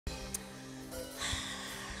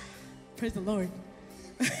Praise the Lord.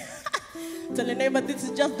 Tell your neighbor, this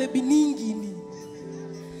is just the beginning.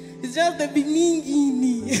 It's just the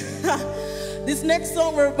beginning. This next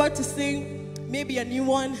song we're about to sing, maybe a new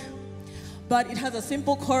one, but it has a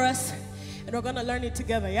simple chorus, and we're going to learn it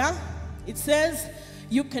together, yeah? It says,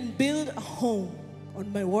 you can build a home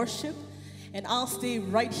on my worship, and I'll stay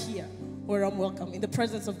right here where I'm welcome, in the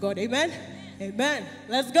presence of God. Amen? Amen.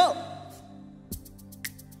 Let's go.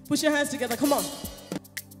 Put your hands together. Come on.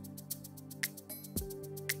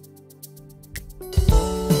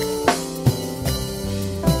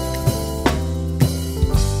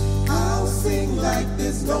 I'll sing like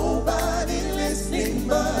there's nobody listening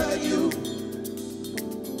but you.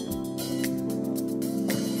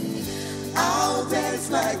 I'll dance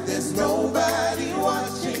like there's nobody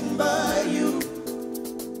watching but you.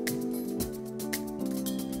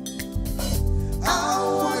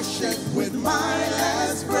 I'll worship with my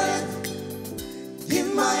last breath,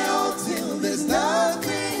 give my all till there's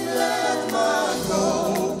nothing left. My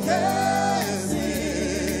focus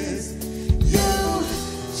is you,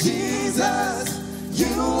 Jesus.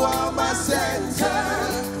 You are my center,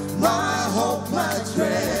 my hope, my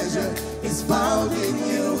treasure is found in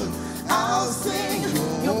you. I'll sing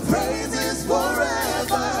your praises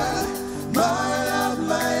forever. My love,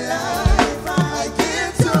 my life, I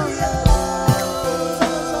give to you.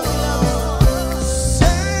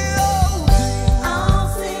 Say, oh, I'll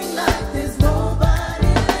sing like there's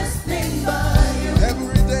nobody listening but you.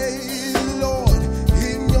 Every day, Lord,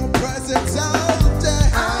 in your presence I'll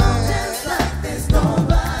dance. I'll dance like there's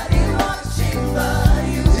nobody watching but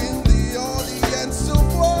you. In the audience of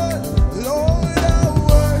one, Lord, I'll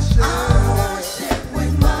worship. I'll worship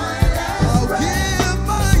with my last breath. I'll give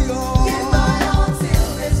my all. Give my all till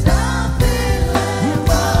there's nothing left.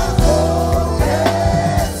 My focus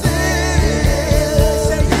is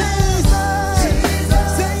say Jesus, Jesus.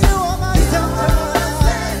 Say you are my center,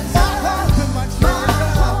 my hope and my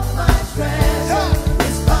treasure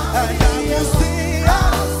is found in you.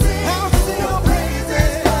 I'll sing your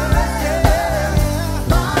praises forever.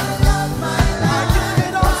 My love, my life, I give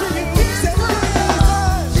it all to you. Say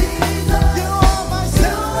Jesus, you are my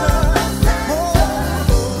center,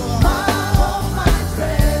 my hope, my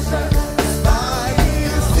treasure is found in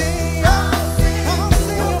you. I'll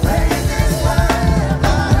sing your praises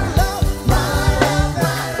forever. My love, my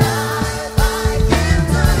life, I give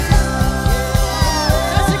to you.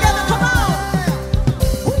 Let's together, come on.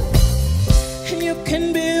 You can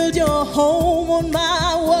build your home on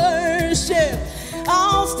my worship.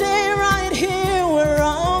 I'll stay right here where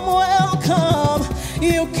I'm welcome.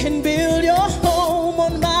 You can build your